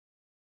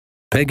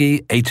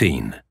Peggy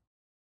 18.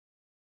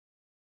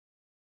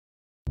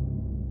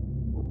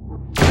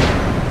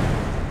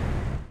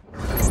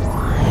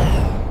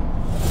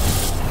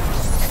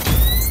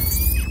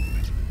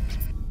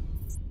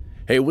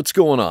 Hey, what's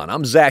going on?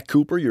 I'm Zach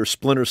Cooper, your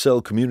Splinter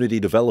Cell community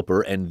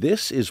developer, and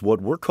this is what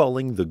we're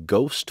calling the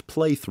Ghost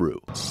Playthrough.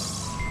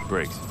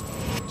 Briggs,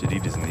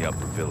 Jadid is in the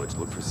upper village.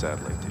 Look for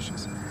satellite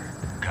dishes.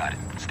 Got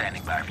it.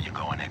 Standing by for you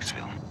going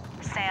exfil.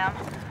 Sam,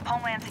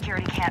 Homeland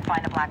Security can't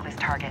find the Blacklist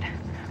target.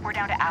 We're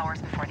down to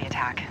hours before the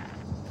attack.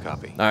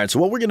 Copy. All right, so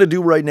what we're going to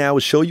do right now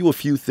is show you a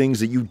few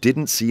things that you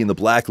didn't see in the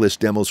Blacklist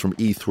demos from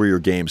E3 or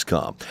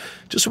Gamescom.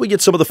 Just so we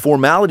get some of the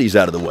formalities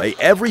out of the way,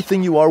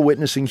 everything you are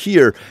witnessing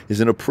here is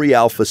in a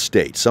pre-alpha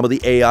state. Some of the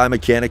AI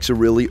mechanics are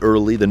really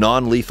early, the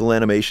non-lethal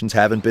animations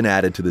haven't been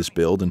added to this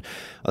build, and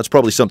that's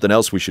probably something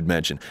else we should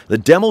mention. The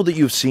demo that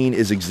you've seen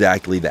is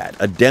exactly that,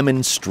 a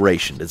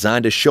demonstration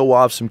designed to show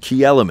off some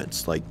key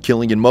elements, like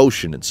killing in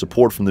motion and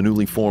support from the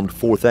newly formed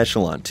 4th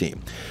Echelon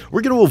team.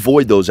 We're going to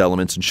avoid those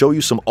elements and show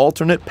you some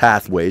alternate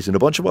pathways and a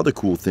bunch of other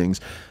cool things,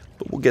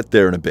 but we'll get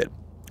there in a bit.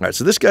 All right,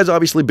 so this guy's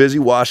obviously busy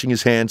washing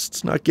his hands.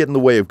 It's not getting in the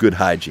way of good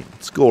hygiene.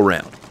 Let's go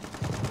around.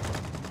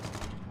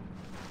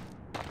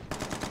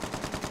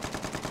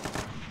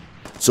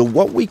 So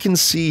what we can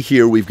see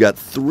here, we've got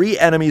 3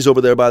 enemies over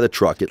there by the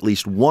truck, at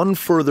least 1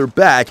 further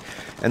back,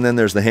 and then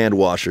there's the hand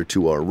washer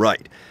to our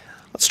right.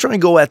 Let's try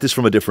and go at this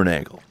from a different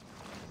angle.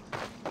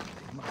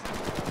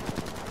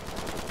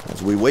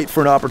 As we wait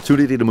for an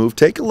opportunity to move,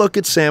 take a look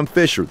at Sam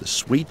Fisher, the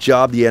sweet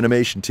job the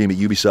animation team at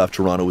Ubisoft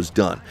Toronto has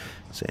done.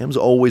 Sam's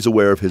always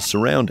aware of his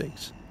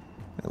surroundings.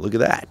 Now look at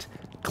that.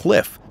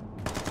 Cliff.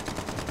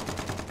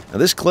 Now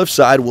this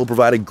cliffside will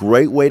provide a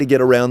great way to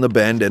get around the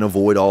bend and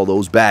avoid all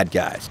those bad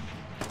guys.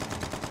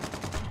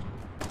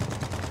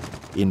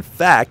 In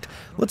fact,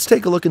 let's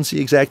take a look and see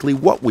exactly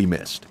what we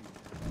missed.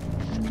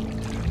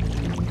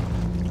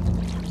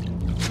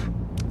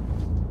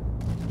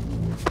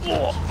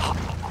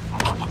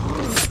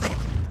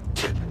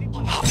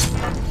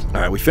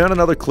 Alright, we found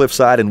another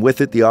cliffside, and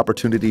with it the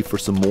opportunity for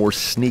some more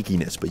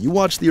sneakiness. But you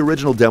watch the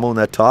original demo in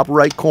that top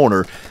right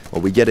corner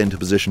while we get into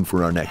position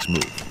for our next move.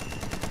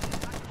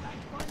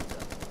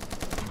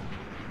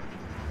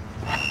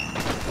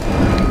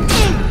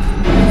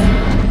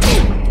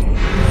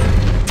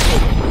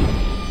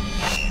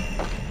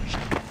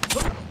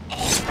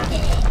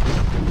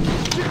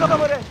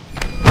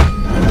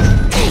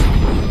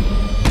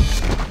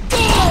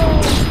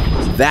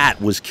 That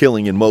was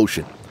killing in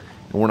motion,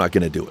 and we're not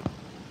going to do it.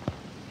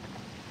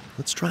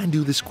 Let's try and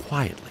do this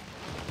quietly.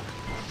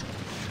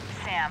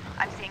 Sam,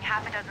 I'm seeing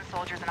half a dozen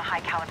soldiers in a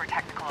high-caliber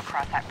technical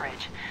across that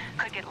bridge.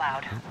 Could get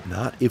loud.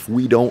 Not if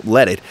we don't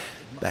let it.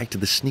 Back to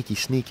the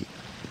sneaky.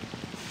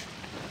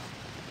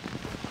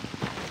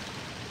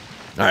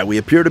 All right, we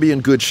appear to be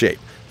in good shape.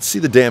 Let's see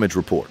the damage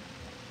report.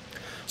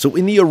 So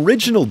in the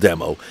original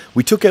demo,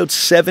 we took out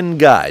 7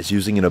 guys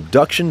using an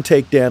abduction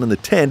takedown in the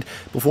tent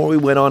before we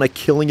went on a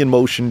killing in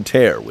motion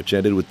tear, which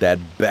ended with that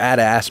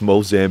badass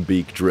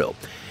Mozambique drill.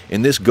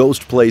 In this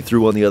Ghost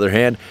playthrough, on the other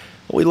hand,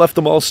 we left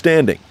them all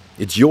standing.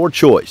 It's your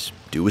choice.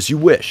 Do as you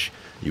wish.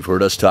 You've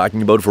heard us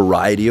talking about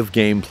variety of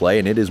gameplay,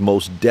 and it is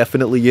most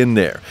definitely in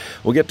there.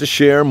 We'll get to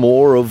share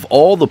more of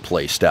all the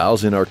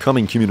playstyles in our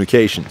coming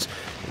communications.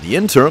 In the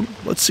interim,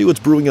 let's see what's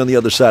brewing on the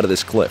other side of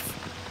this cliff.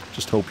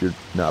 Just hope you're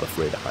not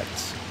afraid of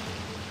heights.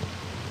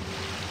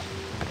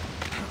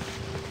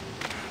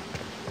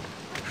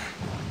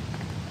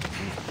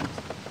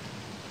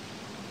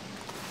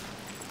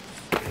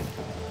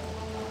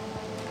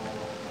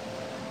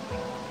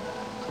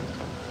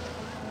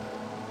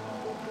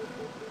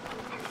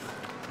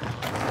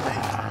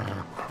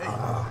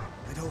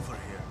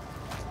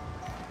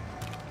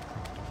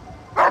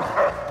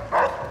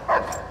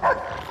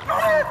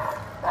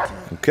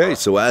 Okay,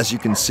 so as you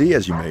can see,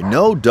 as you may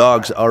know,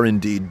 dogs are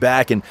indeed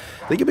back, and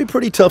they can be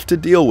pretty tough to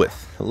deal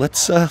with.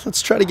 Let's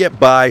try to get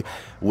by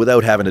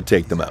without having to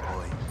take them out.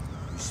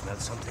 You smell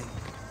something?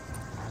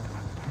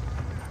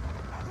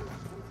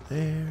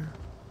 There.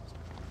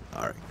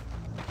 All right.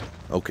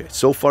 Okay,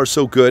 so far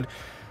so good.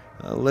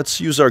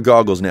 Let's use our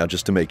goggles now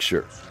just to make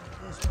sure.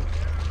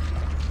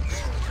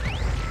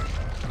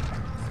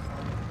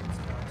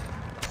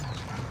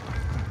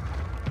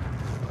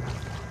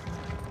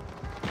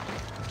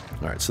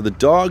 Alright, so the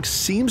dog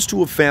seems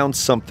to have found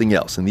something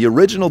else. In the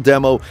original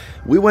demo,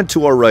 we went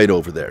to our right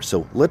over there,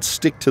 so let's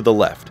stick to the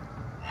left.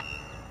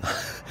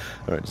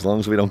 Alright, as long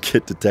as we don't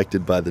get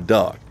detected by the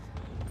dog.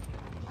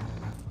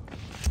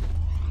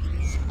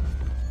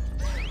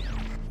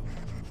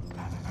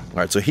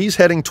 Alright, so he's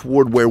heading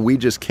toward where we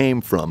just came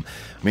from,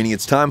 meaning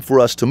it's time for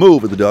us to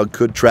move, or the dog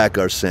could track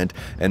our scent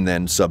and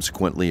then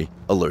subsequently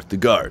alert the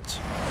guards.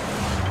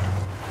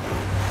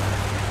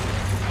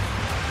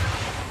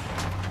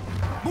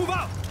 Move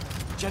out!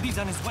 Jadid's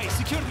on his way.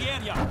 Secure the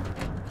area.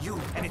 You,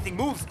 anything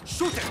moves,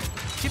 shoot it.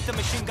 Keep the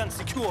machine gun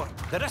secure.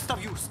 The rest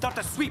of you, start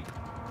a sweep.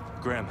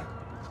 Graham,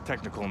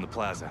 technical in the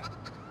plaza.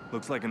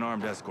 Looks like an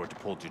armed escort to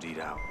pull Jadid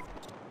out.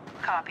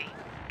 Copy.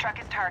 Truck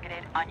is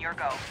targeted. On your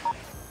go.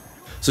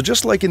 So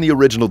just like in the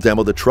original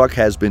demo, the truck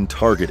has been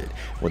targeted.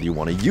 Whether you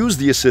want to use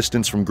the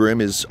assistance from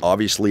Grim is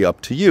obviously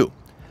up to you.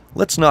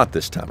 Let's not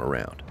this time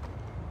around.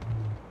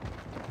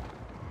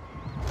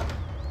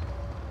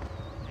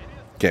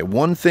 Okay,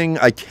 one thing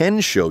I can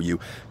show you,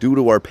 due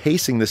to our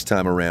pacing this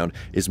time around,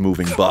 is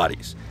moving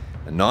bodies.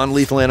 And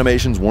non-lethal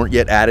animations weren't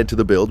yet added to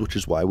the build, which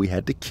is why we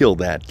had to kill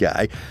that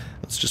guy.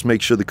 Let's just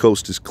make sure the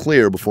coast is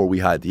clear before we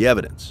hide the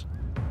evidence.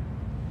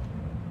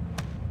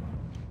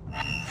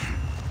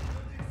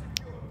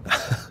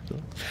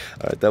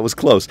 Alright, that was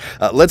close.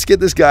 Let's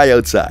get this guy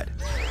outside.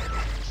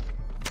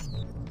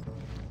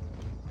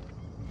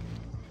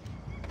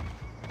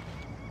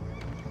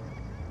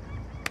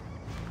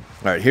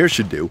 Alright, here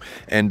should do.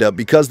 And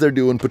because they're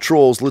doing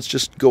patrols, let's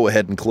just go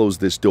ahead and close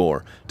this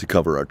door to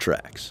cover our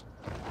tracks.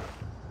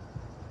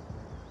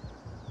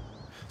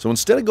 So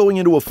instead of going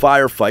into a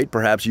firefight,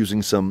 perhaps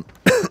using some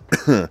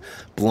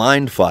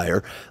blind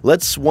fire,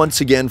 let's once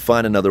again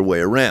find another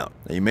way around.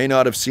 Now, you may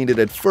not have seen it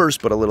at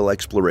first, but a little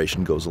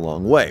exploration goes a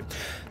long way.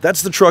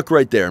 That's the truck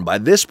right there, and by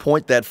this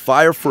point, that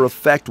fire for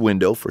effect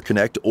window for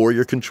Connect or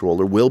your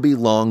controller will be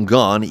long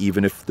gone,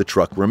 even if the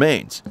truck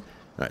remains.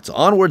 Alright, so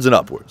onwards and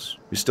upwards.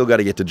 We still got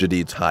to get to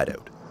Jadid's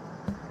hideout.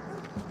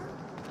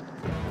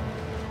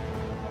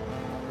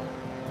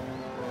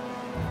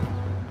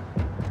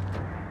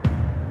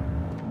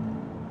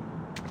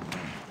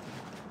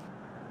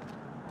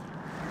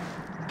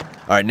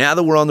 Alright, now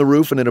that we're on the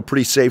roof and in a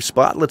pretty safe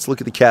spot, let's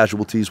look at the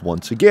casualties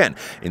once again.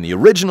 In the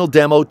original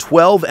demo,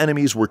 12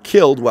 enemies were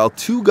killed while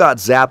 2 got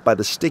zapped by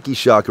the sticky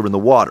shocker in the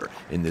water.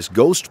 In this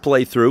ghost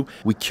playthrough,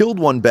 we killed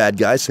one bad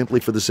guy simply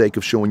for the sake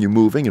of showing you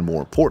moving and,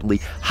 more importantly,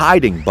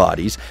 hiding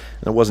bodies.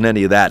 There wasn't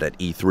any of that at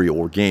E3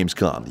 or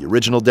Gamescom. The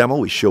original demo,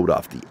 we showed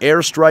off the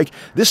airstrike.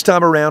 This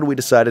time around, we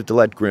decided to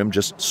let Grim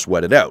just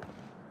sweat it out.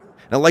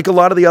 Now, like a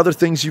lot of the other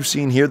things you've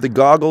seen here, the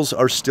goggles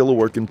are still a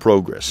work in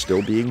progress,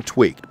 still being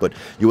tweaked, but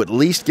you at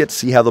least get to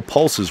see how the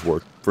pulses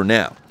work for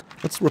now.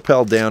 Let's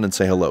rappel down and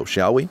say hello,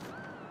 shall we?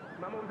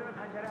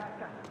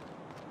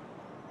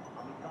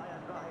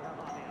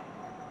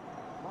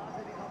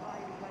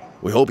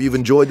 We hope you've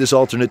enjoyed this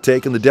alternate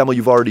take on the demo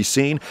you've already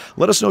seen.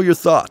 Let us know your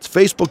thoughts.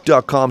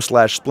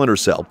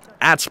 Facebook.com/SplinterCell,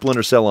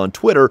 @SplinterCell on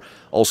Twitter,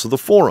 also the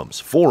forums,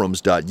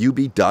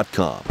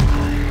 forums.ub.com.